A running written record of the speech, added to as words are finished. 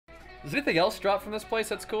Does anything else drop from this place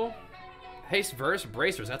that's cool? Haste verse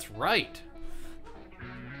bracers, that's right.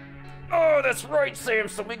 Oh, that's right,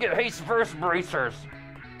 Samson. We get haste verse bracers.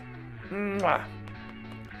 Mwah.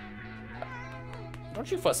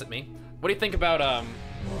 Don't you fuss at me. What do you think about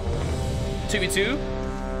 2v2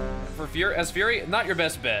 for Fury? Not your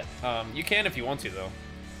best bet. You can if you want to though.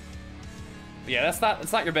 But yeah,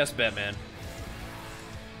 that's not your best bet, man.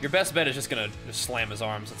 Your best bet is just gonna slam his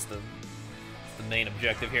arms. That's the main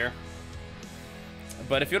objective here.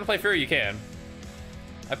 But if you want to play Fury, you can.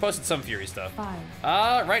 I posted some Fury stuff.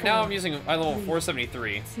 Right now I'm using my level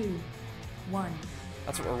 473. 2, 1.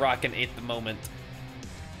 That's what we're rocking at the moment.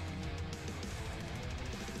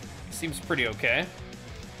 Seems pretty okay.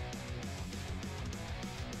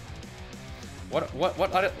 What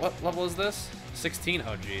level is this? 16?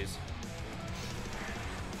 Oh jeez.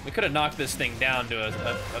 We could have knocked this thing down to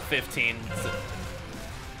a 15.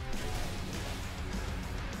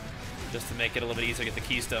 Just to make it a little bit easier to get the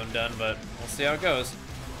keystone done, but we'll see how it goes.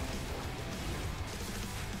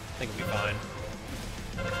 I think we'll be fine.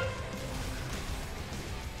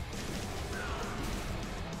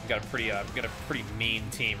 We got a pretty mean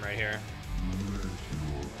team right here.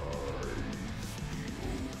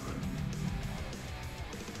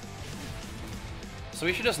 So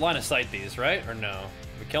we should just line of sight these, right? Or no?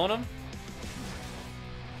 We killing them?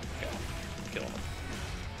 Okay, killing them.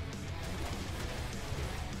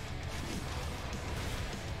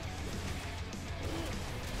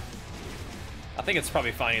 I think it's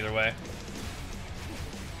probably fine either way.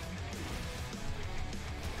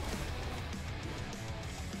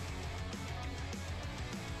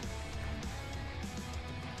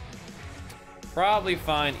 Probably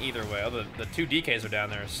fine either way. Oh, the two DKs are down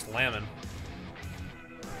there slamming.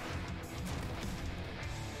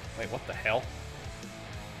 Wait, what the hell?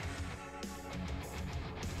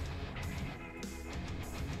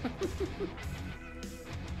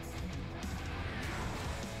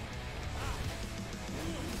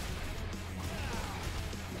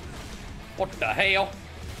 What the hell?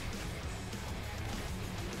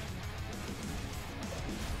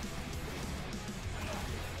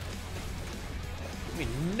 We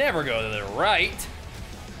never go to the right.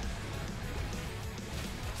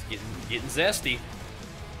 It's getting zesty.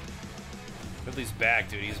 Ridley's back,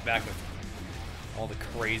 dude. He's back with all the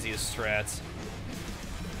craziest strats.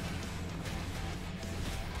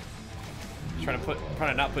 Trying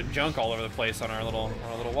to not put junk all over the place on our little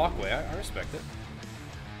walkway. I respect it.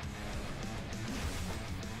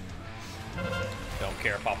 Don't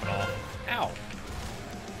care, popping off. Ow.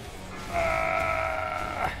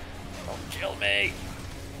 Don't kill me.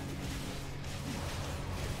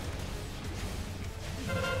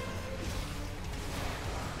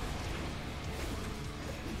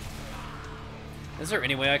 Is there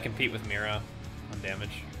any way I compete with Mira on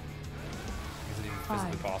damage? Is it even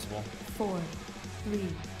physically possible? 4, 3,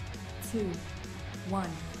 2, 1. Probably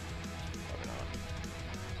not.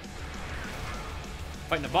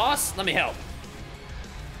 Fighting the boss? Let me help.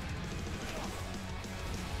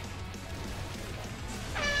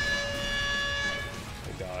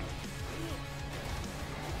 Oh god.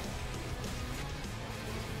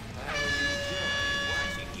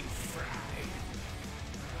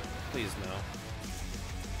 Please no.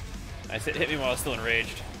 I said hit me while I was still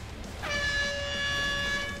enraged.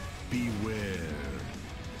 Beware.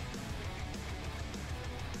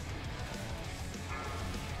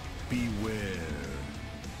 Beware.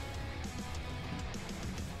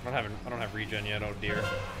 I don't have regen yet, oh dear.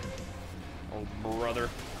 Oh brother.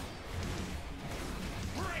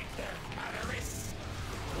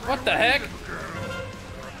 What the heck?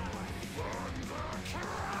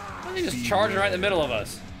 Why are they just charging right in the middle of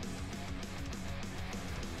us?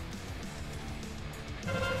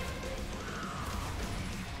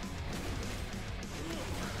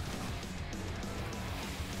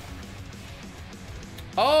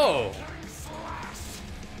 Oh!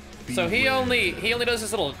 So he only does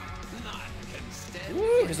his little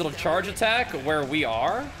charge attack where we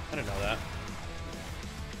are? I didn't know that.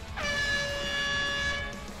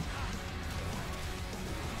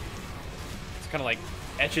 It's kind of like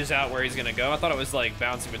etches out where he's gonna go. I thought it was like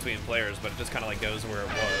bouncing between players, but it just kind of like goes where it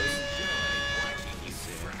was.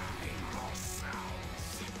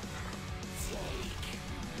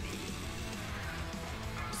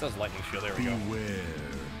 This does lightning shield. There we go. Beware.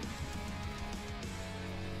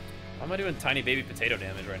 Why am I doing tiny baby potato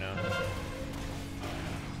damage right now?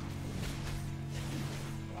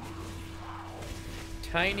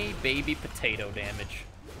 Tiny baby potato damage.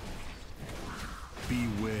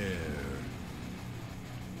 Beware.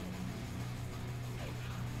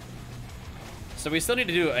 So we still need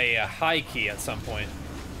to do a high key at some point.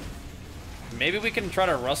 Maybe we can try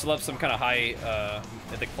to rustle up some kind of high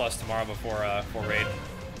Mythic plus tomorrow before raid.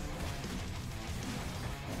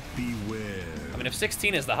 Beware. I mean, if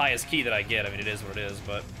 16 is the highest key that I get, I mean, it is what it is,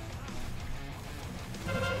 but...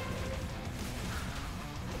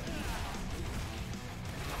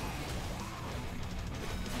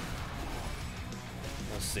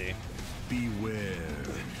 We'll see. Beware.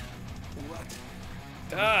 What?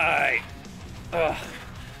 Die! Ugh.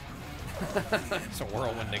 So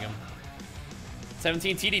whirlwinding him.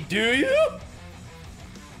 17 TD, do you?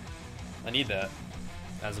 I need that,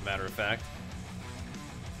 as a matter of fact.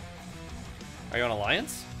 Are you on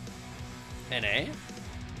Alliance? NA?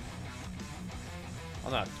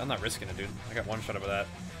 I'm not risking it, dude. I got one shot over that.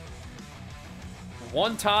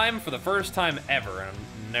 One time for the first time ever, and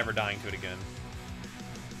I'm never dying to it again.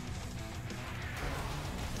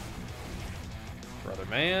 Brother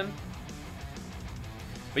man.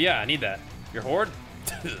 But yeah, I need that. Your horde?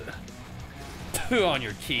 On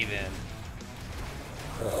your key then.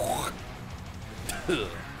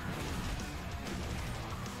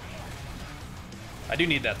 I do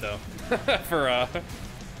need that though. For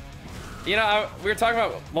you know, we were talking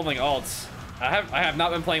about leveling alts. I have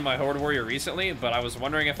not been playing my Horde Warrior recently, but I was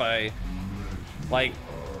wondering if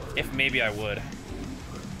if maybe I would.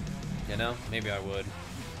 You know, maybe I would.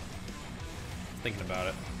 Thinking about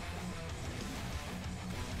it.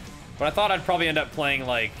 But I thought I'd probably end up playing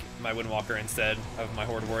like my Windwalker instead of my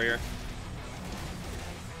Horde Warrior.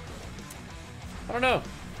 I don't know.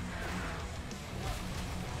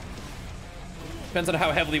 Depends on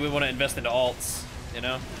how heavily we want to invest into alts, you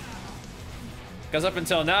know? Because up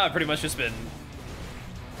until now, I've pretty much just been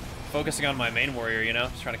focusing on my main warrior, you know?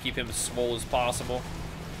 Just trying to keep him as swole as possible.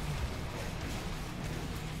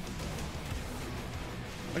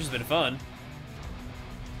 Which has been fun.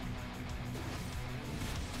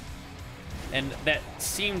 And that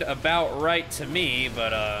seemed about right to me,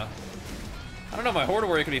 but I don't know, my Horde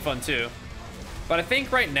Warrior could be fun too. But I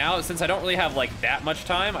think right now, since I don't really have like that much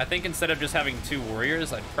time, I think instead of just having 2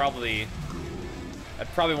 warriors, I'd probably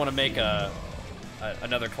want to make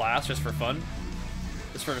another class just for fun.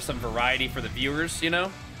 Just for some variety for the viewers, you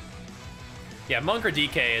know? Yeah, Monk or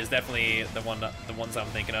DK is definitely the ones I'm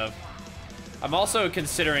thinking of. I'm also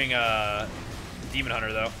considering Demon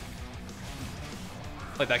Hunter though.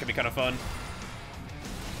 Like that could be kind of fun.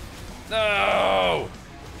 No!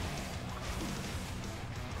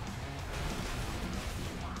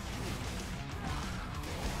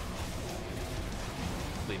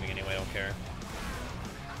 Leaving anyway, I don't care.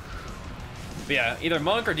 But yeah, either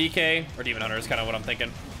Monk or DK or Demon Hunter is kind of what I'm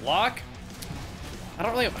thinking. Lock? I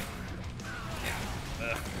don't really...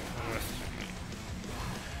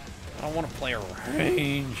 I don't want to play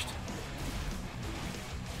ranged.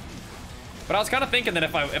 But I was kind of thinking that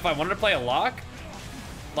if I wanted to play a lock,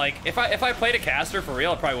 like if I played a caster for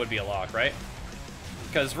real, it probably would be a lock, right?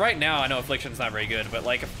 Because right now I know Affliction's not very good, but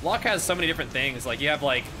like lock has so many different things. Like you have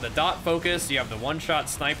like the dot focus, you have the one-shot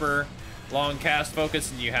sniper, long cast focus,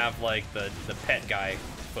 and you have like the pet guy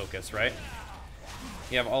focus, right?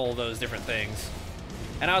 You have all of those different things.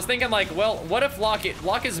 And I was thinking like, well, what if lock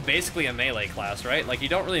is basically a melee class, right? Like you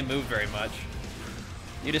don't really move very much.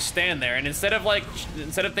 You just stand there, and instead of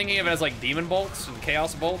thinking of it as like demon bolts and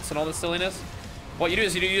chaos bolts and all this silliness, what you do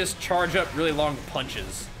is you just charge up really long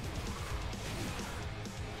punches.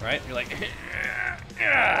 Right? You're like,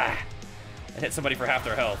 and hit somebody for half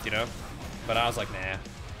their health, you know? But I was like, nah. I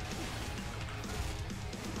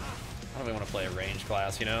don't really want to play a ranged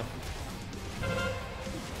class, you know?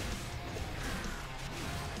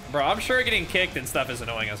 Bro, I'm sure getting kicked and stuff is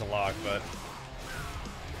annoying as a lock, but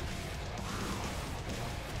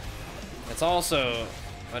it's also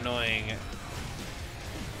annoying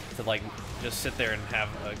to like just sit there and have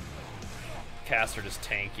a caster just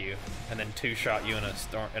tank you and then 2-shot you in a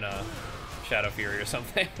Shadow Fury or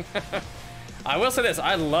something. I will say this,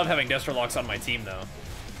 I love having Destro locks on my team though.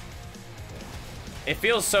 It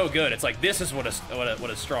feels so good. It's like this is what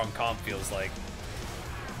a strong comp feels like.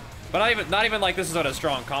 But not even like this is what a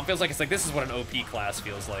strong comp feels like. It's like this is what an OP class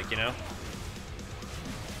feels like, you know?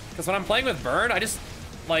 Because when I'm playing with Burn, I just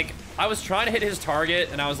like I was trying to hit his target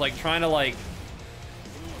and I was like trying to like,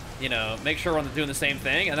 you know, make sure we're doing the same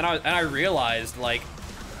thing, and then I realized like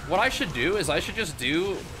what I should do is I should just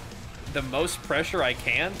do the most pressure I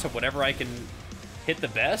can to whatever I can hit the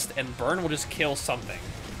best, and Burn will just kill something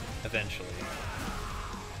eventually.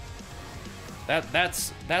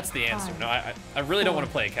 That's the answer. No, I really don't want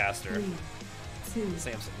to play a caster. 3, 2,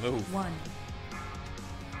 Samson, move. 1.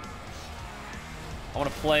 I want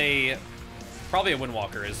to play probably a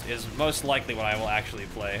Windwalker is most likely what I will actually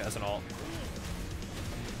play as an alt.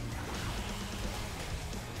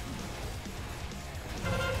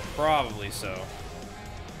 Probably so.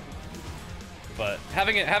 But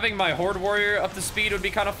having my Horde Warrior up to speed would be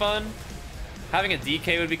kind of fun. Having a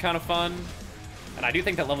DK would be kind of fun. And I do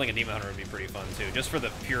think that leveling a Demon Hunter would be pretty fun too, just for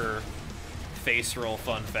the pure face roll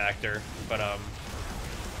fun factor. But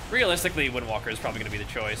realistically, Windwalker is probably going to be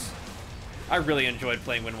the choice. I really enjoyed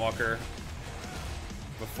playing Windwalker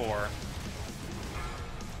before.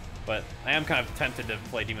 But I am kind of tempted to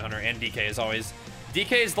play Demon Hunter, and DK is always...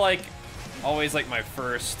 DK is like, always like my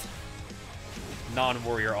first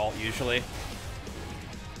non-warrior alt usually.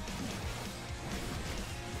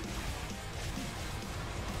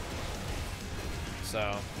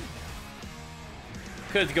 So,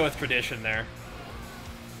 could go with tradition there.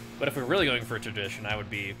 But if we're really going for a tradition, I would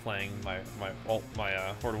be playing my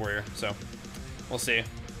Horde Warrior. So, we'll see.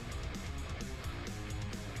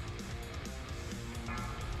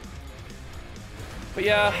 But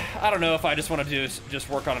yeah, I don't know if I just want to just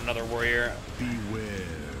work on another warrior. Beware.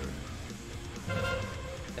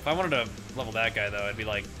 If I wanted to level that guy though, I'd be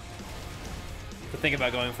like to think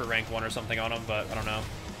about going for rank 1 or something on him, but I don't know.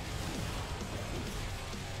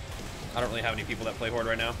 I don't really have any people that play Horde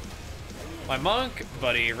right now. My monk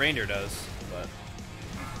buddy Reindeer does, but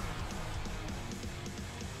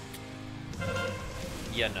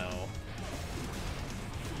you know.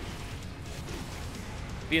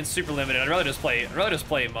 Being super limited, I'd rather just play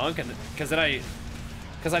monk, and because I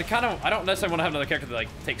don't necessarily want to have another character that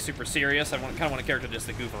like takes super serious. I kind of want a character just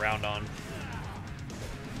to goof around on.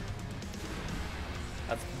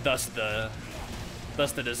 That's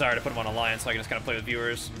thus the desire to put him on Alliance, so I can just kind of play with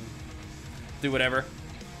viewers and do whatever.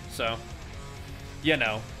 So, yeah,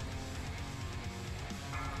 no.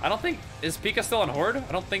 I don't think, is Pika still on Horde?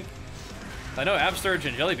 I don't think. I know Absturge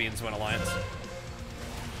and Jellybeans went Alliance.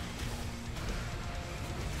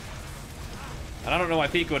 And I don't know why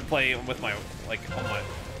Pika would play with my, like,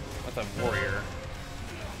 with a warrior.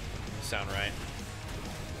 Doesn't sound right.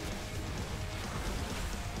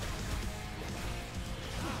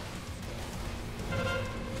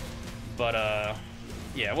 But,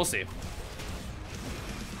 yeah, we'll see.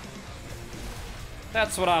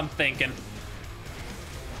 That's what I'm thinking.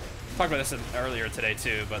 Talked about this earlier today,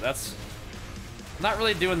 too, but that's... Not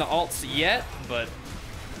really doing the alts yet, but...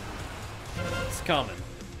 It's coming.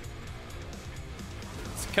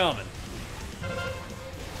 Coming.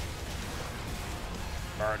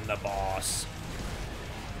 Burn the boss.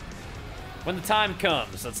 When the time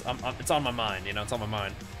comes, it's on my mind, you know, it's on my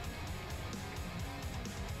mind.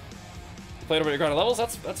 Played over your grinding levels,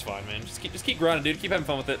 that's fine, man. Just keep grinding, dude. Keep having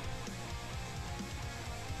fun with it.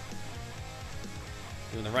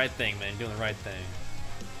 Doing the right thing, man. Doing the right thing.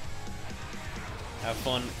 Have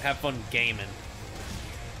fun gaming.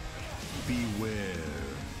 Beware.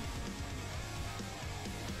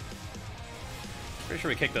 Pretty sure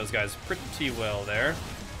we kicked those guys pretty well there.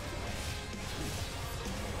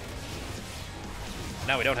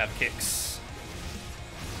 Now we don't have kicks.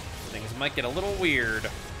 Things might get a little weird.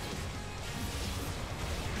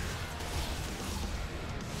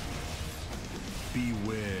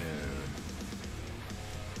 Beware.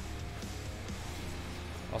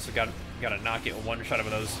 Also gotta not get one shot of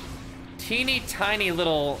those teeny tiny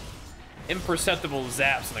little imperceptible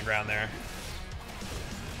zaps on the ground there.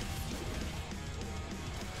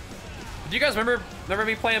 Do you guys remember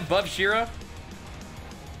me playing Bajheera?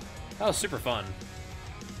 That was super fun.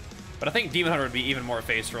 But I think Demon Hunter would be even more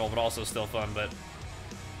face roll, but also still fun. But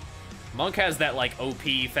Monk has that like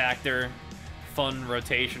OP factor, fun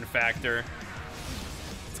rotation factor.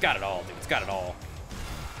 It's got it all, dude. It's got it all.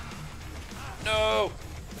 No!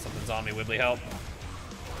 Something's on me, Wibbly, help.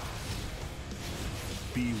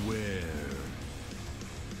 Beware.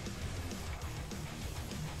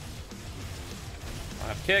 I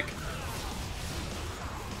have kick.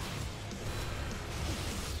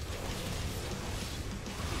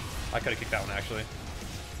 I could have kicked that one, actually.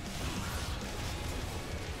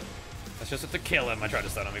 That's just have to kill him. I tried to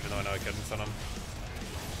stun him, even though I know I couldn't stun him.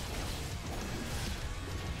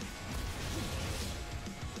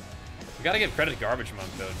 We gotta give credit to Garbage Monk,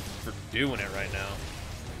 though, for doing it right now.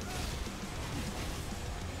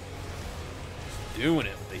 Just doing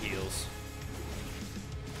it with the heals.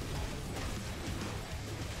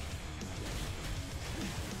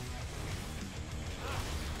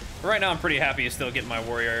 Right now, I'm pretty happy to still get my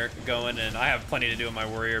warrior going, and I have plenty to do with my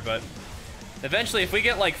warrior, but eventually, if we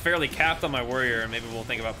get, like, fairly capped on my warrior, maybe we'll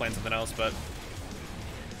think about playing something else, but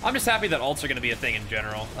I'm just happy that alts are going to be a thing in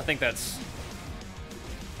general. I think that's...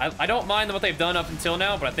 I don't mind what they've done up until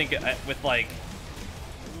now, but I think with, like,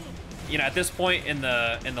 you know, at this point in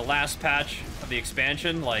the last patch of the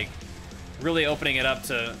expansion, like, really opening it up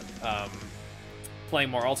to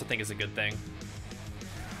playing more alts, I think is a good thing.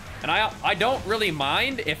 And I don't really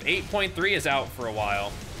mind if 8.3 is out for a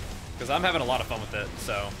while, because I'm having a lot of fun with it.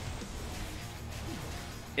 So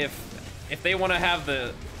if they want to have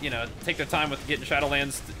the, you know, take their time with getting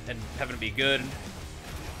Shadowlands and having it be good,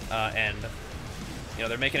 and you know,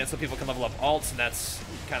 they're making it so people can level up alts, and that's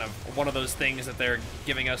kind of one of those things that they're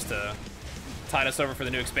giving us to tide us over for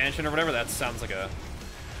the new expansion or whatever. That sounds like a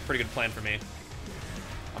pretty good plan for me.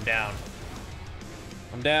 I'm down.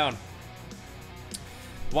 I'm down.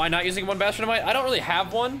 Why not using one Bastion of Might? I don't really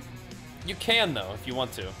have one. You can, though, if you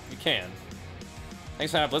want to. You can.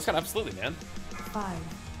 Thanks for having BlizzCon. Absolutely, man. 5,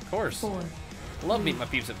 Of course. 4, Love meeting my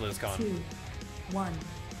peeps at BlizzCon. 2, 1.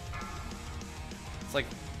 It's like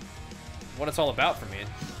what it's all about for me.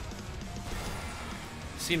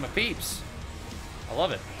 Seeing my peeps. I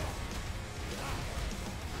love it.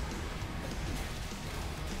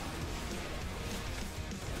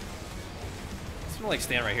 I'm just gonna like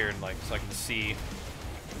stand right here and like so I can see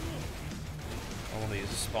all of these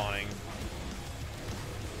spawning.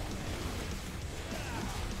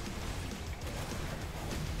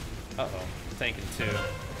 Uh-oh, I'm tanking too.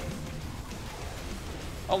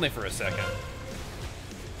 Only for a second.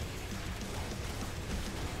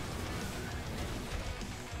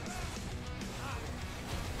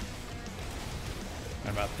 In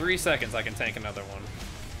about 3 seconds, I can tank another one.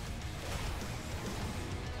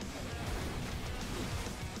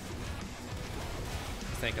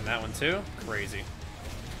 Tanking that one too? Crazy.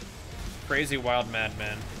 Crazy wild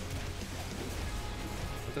madman.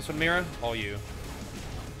 With this one, Mira? All you.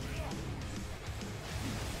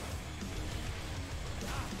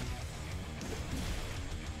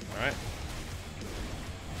 Alright.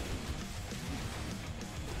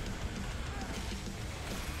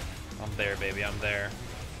 I'm there, baby. I'm there.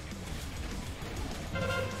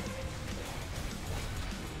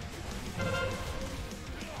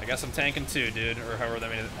 I guess I'm tanking too, dude, or however that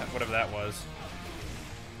made it, whatever that was.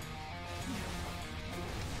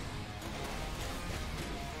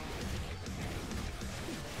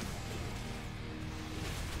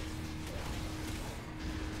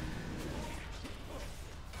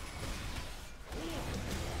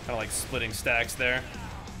 Kind of like splitting stacks there.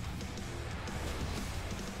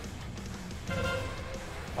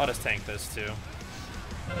 I'll just tank this too.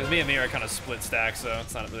 Because me and Mira kind of split stacks, so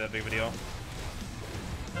it's not really that big of a deal.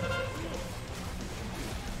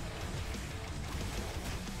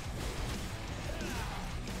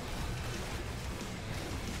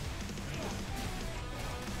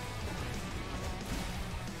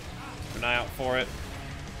 Keep an eye out for it.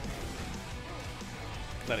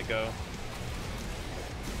 Let it go.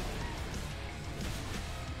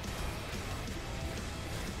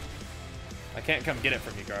 I can't come get it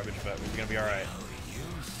from you, garbage, but we're gonna be alright.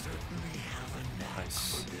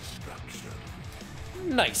 Nice.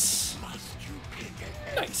 Nice.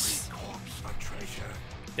 Nice.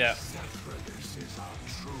 Yeah.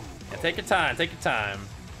 Yeah, take your time, take your time.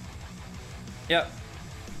 Yep.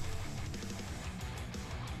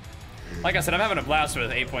 Like I said, I'm having a blast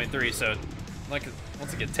with 8.3, so like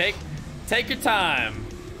once again, take your time.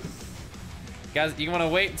 Guys, you wanna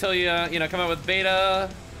wait until you you know, come out with beta,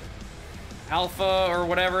 alpha, or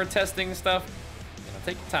whatever, testing stuff, you know,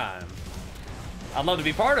 take your time. I'd love to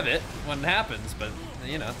be part of it when it happens, but,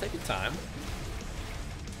 you know, take your time.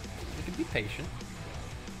 You can be patient.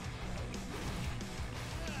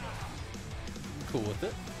 Cool with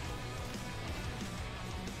it.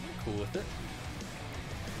 Cool with it.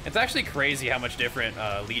 It's actually crazy how much different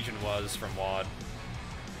Legion was from WoD.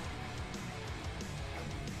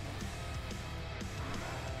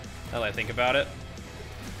 Now that I think about it.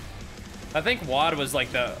 I think WoD was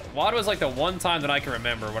like the one time that I can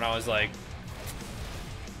remember when I was like,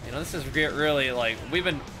 you know, this is really like we've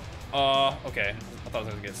been okay, I thought I was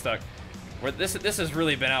gonna get stuck. Where this has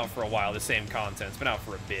really been out for a while, the same content. It's been out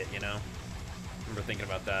for a bit, you know. I remember thinking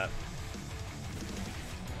about that.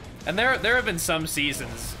 And there have been some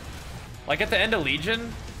seasons, like at the end of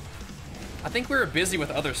Legion, I think we were busy with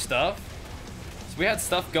other stuff. So we had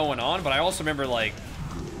stuff going on, but I also remember like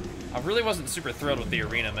I really wasn't super thrilled with the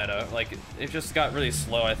arena meta. Like, it just got really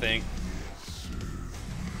slow, I think.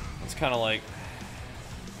 It's kind of like...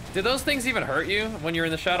 Did those things even hurt you when you're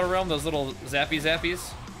in the Shadow Realm? Those little zappies?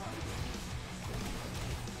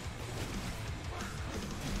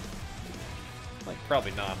 Like,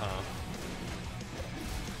 probably not, huh?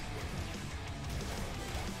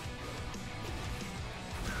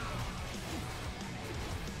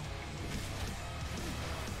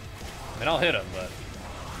 I mean, I'll hit him, but...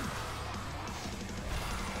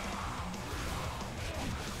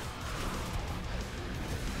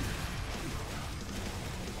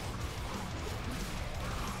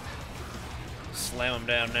 slam him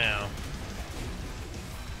down now.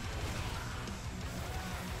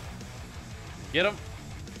 Get him.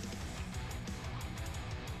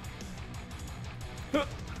 Huh.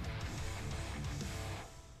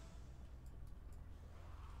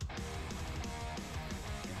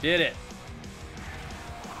 Did it.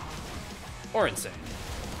 Or insane.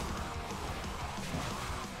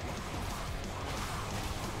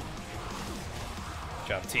 Good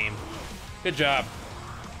job, team. Good job.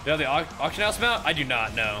 Do you have the auction house mount? I do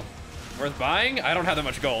not know. Worth buying? I don't have that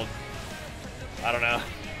much gold. I don't know.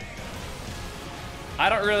 I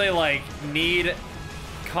don't really like need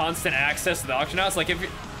constant access to the auction house. Like if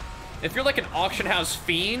you're like an auction house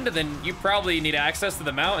fiend, then you probably need access to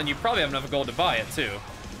the mount, and you probably have enough gold to buy it too.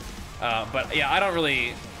 But yeah, I don't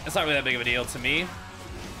really. It's not really that big of a deal to me.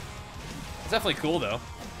 It's definitely cool though.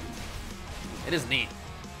 It is neat.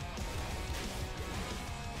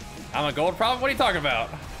 I'm a gold problem? What are you talking about?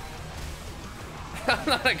 I'm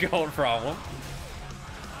not a gold problem.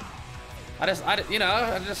 I just got it,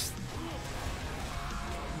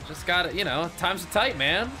 you know, times are tight,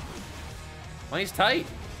 man. Money's tight.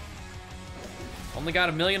 Only got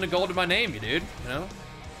 $1 million of gold in my name, you dude. You know,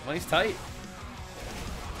 money's tight.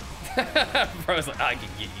 Bro's like, I can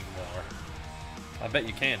get you more. I bet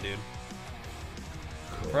you can, dude.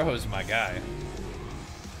 Bro's my guy.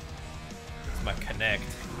 It's my connect.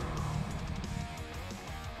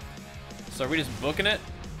 So are we just booking it?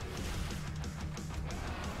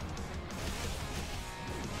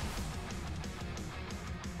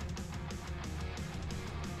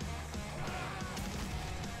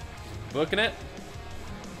 Booking it.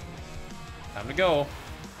 Time to go.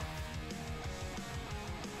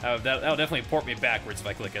 That'll definitely port me backwards if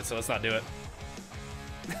I click it, so let's not do it.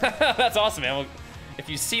 That's awesome, man. Well, if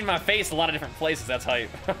you've seen my face a lot of different places, that's hype.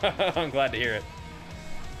 I'm glad to hear it.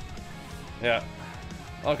 Yeah.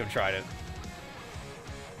 Welcome, tried it.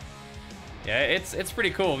 Yeah, it's pretty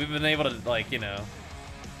cool. We've been able to, like, you know,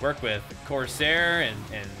 work with Corsair and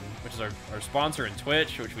which is our sponsor in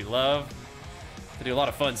Twitch, which we love. To do a lot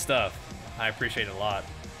of fun stuff. I appreciate it a lot.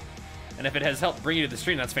 And if it has helped bring you to the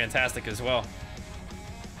stream, that's fantastic as well.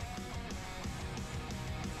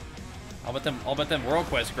 I'll bet them World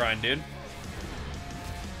Quest grind, dude.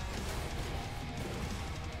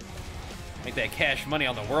 Make that cash money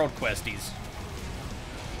on the World Questies.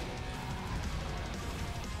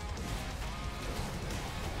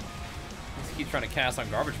 Let's keep trying to cast on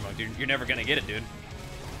Garbage Monk, dude. You're never gonna get it, dude.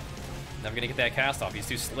 Never gonna get that cast off. He's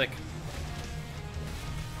too slick.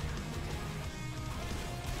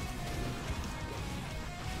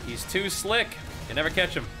 He's too slick. You never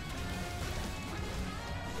catch him.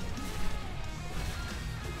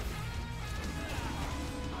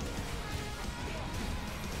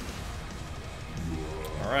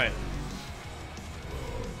 All right.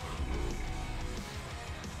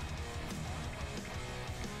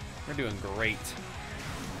 We're doing great.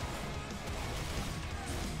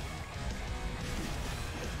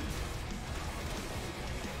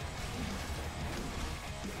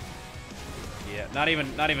 Yeah, not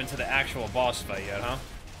even to the actual boss fight yet, huh?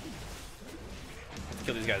 Let's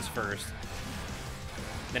kill these guys first.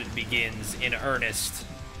 Then it begins in earnest,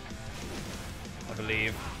 I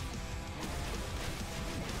believe.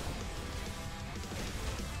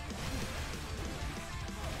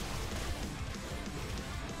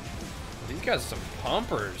 These guys are some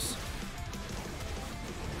pumpers.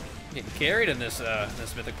 Getting carried in this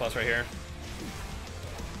this Mythic Plus right here.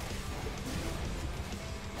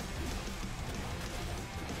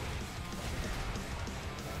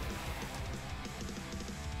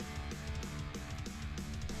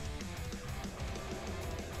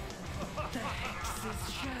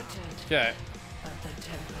 Okay. But the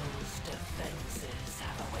temple's defenses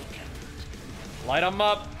have awakened. Light them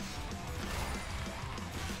up.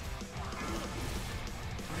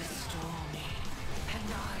 Restore me,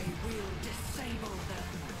 and I will disable them.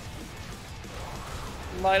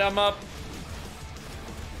 Light them up.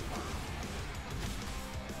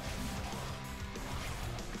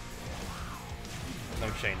 No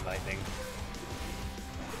chain lightning.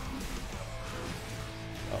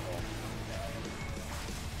 Uh-oh.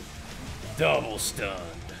 Double stunned.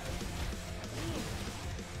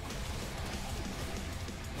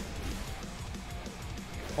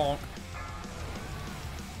 Bonk.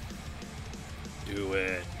 Do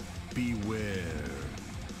it. Beware.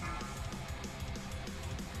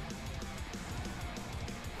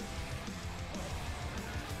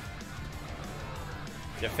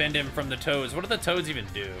 Defend him from the toads. What do the toads even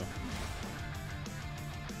do?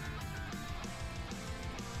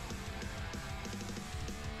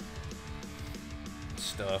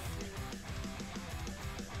 Stuff.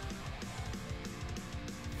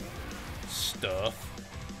 stuff.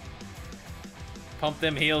 Pump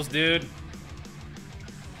them heals, dude.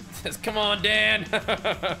 Just come on, Dan.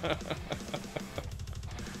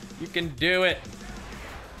 You can do it.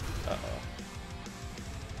 Uh-oh.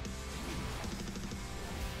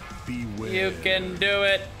 Beware. You can do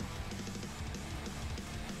it.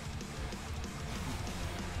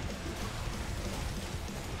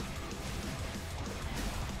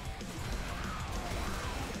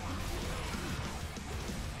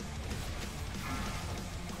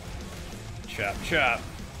 Chop, chop.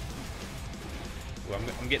 Ooh, I'm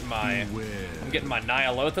getting my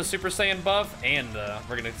Ny'alotha Super Saiyan buff, and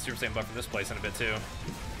we're gonna get the Super Saiyan buff for this place in a bit too.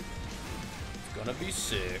 It's gonna be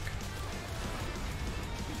sick.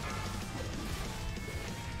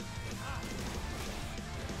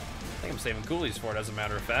 I think I'm saving coolies for it, as a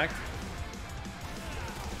matter of fact.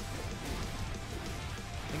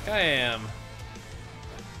 I think I am.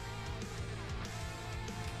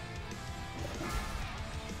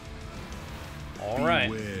 All right.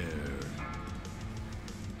 Beware.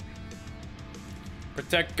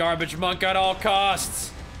 Protect Garbage Monk at all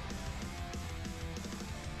costs.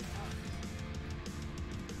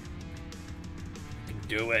 You can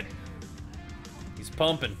do it. He's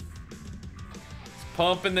pumping. He's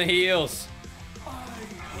pumping the heals.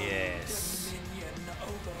 Yes.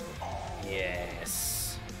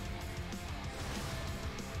 Yes.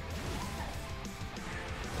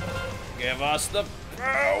 Give us the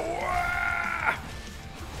power.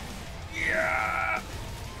 Yeah.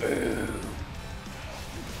 Boom.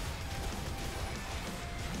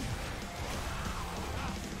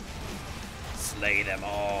 Slay them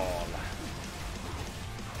all.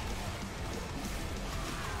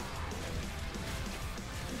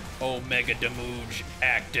 Omega Demuge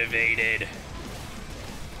activated.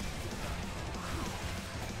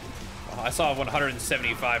 Oh, I saw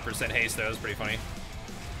 175% haste there. That was pretty funny.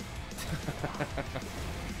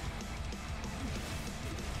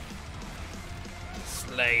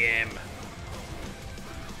 Slay him.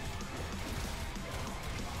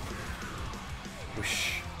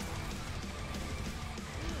 Whoosh.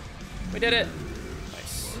 We did it.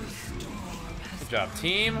 Nice. Good job,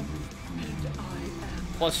 team.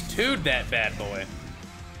 +2 that bad boy.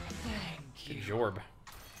 Good job.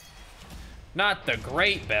 Not the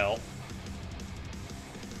great belt.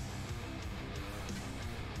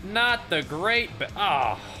 Not the great belt.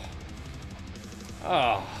 Oh.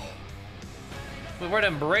 Oh. Where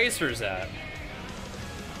them bracers at?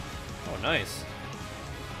 Oh, nice.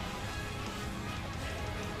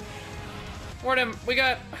 Where them? We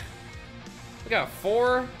got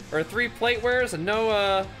 4 or 3 plate wears and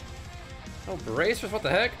no bracers. What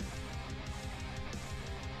the heck?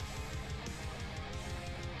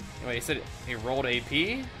 Wait, he said he rolled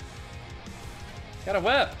AP. Got a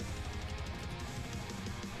whip.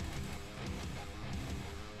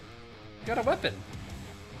 Got a weapon.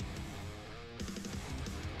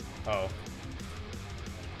 Oh.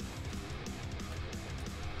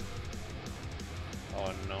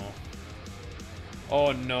 Oh no.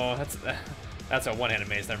 Oh no, that's a one-handed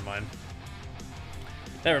mace, never mind.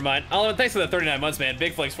 Never mind. Oliver, thanks for the 39 months, man.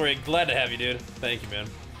 Big flex for you. Glad to have you, dude. Thank you, man.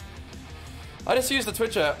 I just use the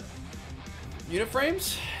Twitch unit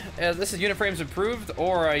frames. This is unit frames improved,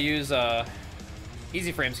 or I use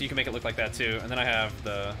easy frames so you can make it look like that too. And then I have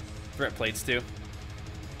the threat plates too.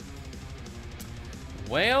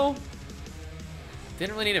 Well,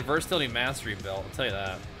 didn't really need a versatility mastery belt, I'll tell you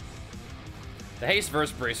that. The haste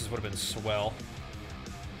verse braces would have been swell.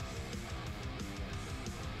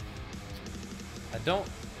 I don't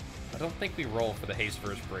think we roll for the haste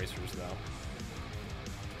verse bracers though.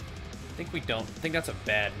 I think we don't. I think that's a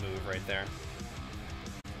bad move right there.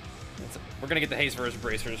 We're gonna get the haste verse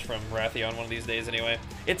bracers from Rathion one of these days anyway.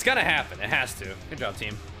 It's gonna happen. It has to. Good job,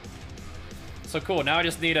 team. So cool. Now I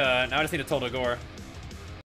just need a Total Gore.